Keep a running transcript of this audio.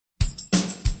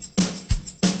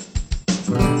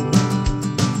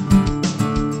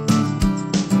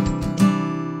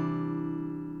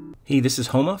Hey, this is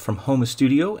Homa from Homa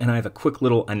Studio, and I have a quick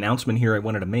little announcement here I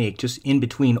wanted to make just in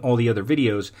between all the other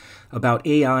videos about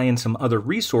AI and some other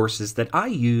resources that I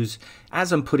use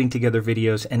as I'm putting together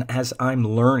videos and as I'm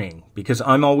learning, because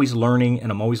I'm always learning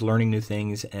and I'm always learning new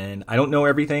things, and I don't know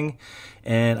everything,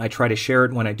 and I try to share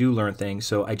it when I do learn things.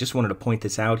 So I just wanted to point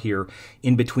this out here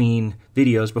in between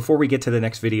videos before we get to the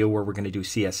next video where we're going to do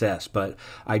CSS. But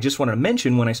I just wanted to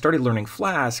mention, when I started learning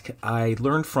Flask, I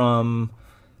learned from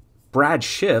Brad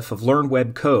Schiff of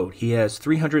LearnWebCode. He has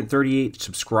 338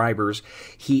 subscribers.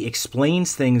 He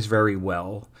explains things very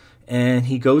well, and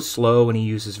he goes slow, and he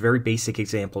uses very basic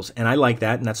examples, and I like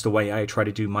that, and that's the way I try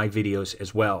to do my videos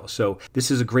as well. So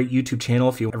this is a great YouTube channel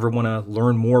if you ever want to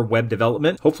learn more web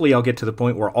development. Hopefully I'll get to the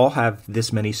point where I'll have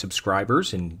this many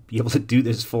subscribers and be able to do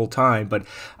this full time, but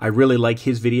I really like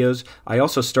his videos. I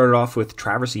also started off with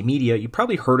Traversy Media. You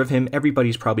probably heard of him.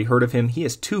 Everybody's probably heard of him. He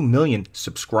has 2 million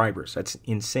subscribers. That's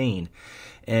insane.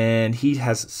 And he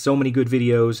has so many good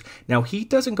videos. Now, he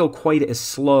doesn't go quite as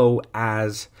slow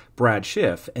as Brad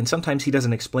Schiff, and sometimes he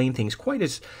doesn't explain things quite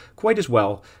as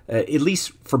well, at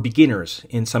least for beginners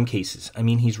in some cases. I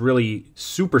mean, he's really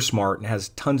super smart and has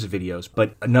tons of videos,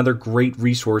 but another great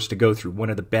resource to go through,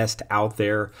 one of the best out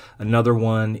there. Another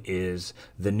one is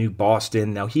the New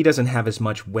Boston. Now, he doesn't have as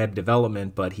much web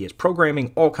development, but he has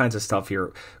programming, all kinds of stuff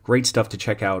here. Great stuff to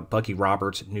check out. Bucky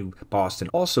Roberts at New Boston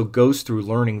also goes through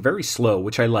learning very slow,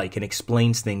 which I like, and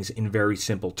explains things in very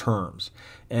simple terms.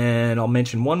 And I'll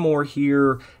mention one more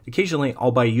here. Occasionally,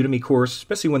 I'll buy a Udemy course,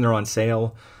 especially when they're on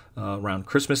sale around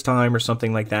Christmas time or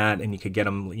something like that, and you could get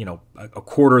them, you know, a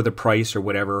quarter of the price or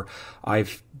whatever.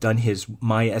 I've done his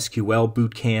MySQL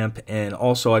bootcamp, and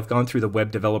also I've gone through the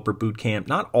web developer bootcamp.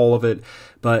 Not all of it,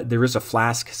 but there is a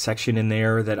Flask section in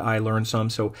there that I learned some.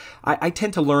 So I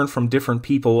tend to learn from different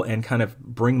people and kind of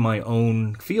bring my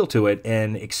own feel to it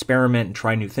and experiment and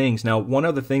try new things. Now, one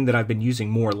other thing that I've been using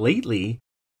more lately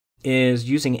is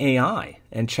using AI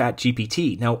and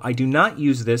ChatGPT. Now, I do not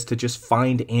use this to just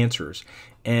find answers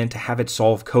and to have it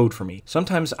solve code for me.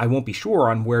 Sometimes I won't be sure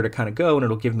on where to kind of go, and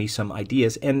it'll give me some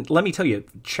ideas. And let me tell you,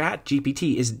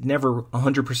 ChatGPT is never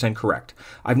 100% correct.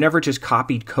 I've never just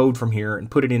copied code from here and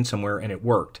put it in somewhere and it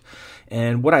worked.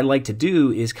 And what I like to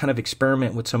do is kind of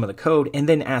experiment with some of the code and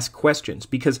then ask questions,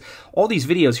 because all these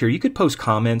videos here, you could post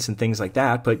comments and things like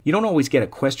that, but you don't always get a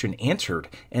question answered.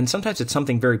 And sometimes it's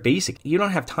something very basic. You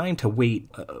don't have time to wait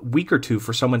a week or two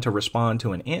for someone to respond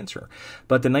to an answer.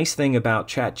 But the nice thing about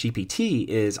ChatGPT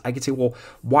is I could say, well,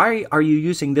 why are you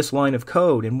using this line of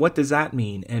code? And what does that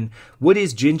mean? And what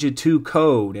is Jinja 2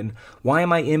 code? And why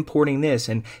am I importing this?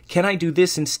 And can I do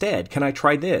this instead? Can I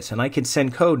try this? And I can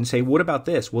send code and say, what about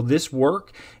this? Will this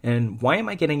work? And why am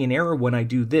I getting an error when I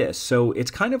do this? So it's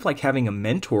kind of like having a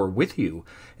mentor with you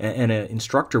and an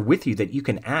instructor with you that you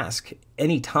can ask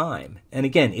anytime. And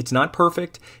again, it's not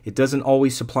perfect. It doesn't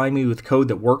always supply me with code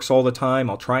that works all the time.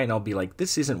 I'll try it and I'll be like,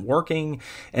 this isn't working.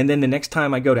 And then the next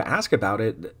time I go to ask about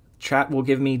it, Chat will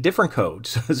give me different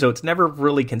codes, so it's never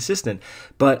really consistent,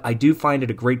 but I do find it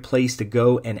a great place to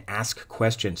go and ask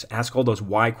questions. Ask all those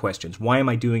why questions. Why am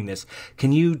I doing this?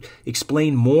 Can you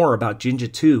explain more about Jinja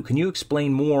 2? Can you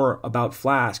explain more about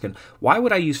Flask? And why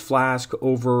would I use Flask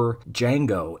over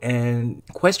Django? And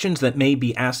questions that may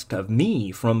be asked of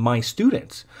me from my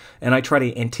students. And I try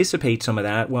to anticipate some of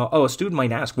that. Well, a student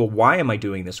might ask, well, why am I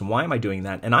doing this? And why am I doing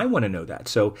that? And I want to know that.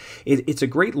 So it's a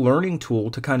great learning tool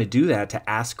to kind of do that, to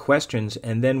ask questions,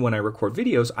 and then when I record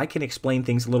videos, I can explain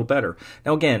things a little better.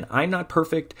 Now, again, I'm not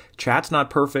perfect. Chat's not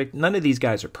perfect. None of these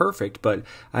guys are perfect, but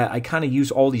I kind of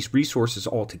use all these resources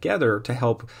all together to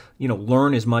help, you know,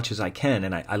 learn as much as I can.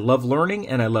 And I love learning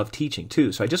and I love teaching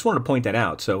too. So I just want to point that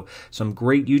out. So some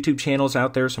great YouTube channels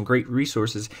out there, some great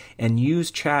resources, and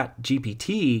use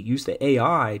ChatGPT, use the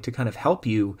AI to kind of help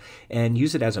you, and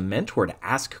use it as a mentor to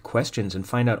ask questions and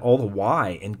find out all the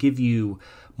why and give you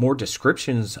more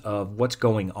descriptions of what's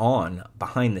going on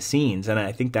behind the scenes, and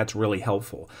I think that's really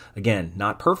helpful. Again,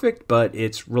 not perfect, but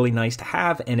it's really nice to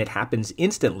have, and it happens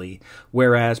instantly,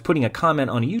 whereas putting a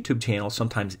comment on a YouTube channel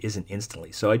sometimes isn't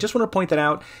instantly. So I just want to point that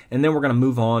out, and then we're going to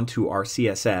move on to our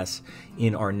CSS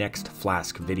in our next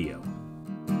Flask video.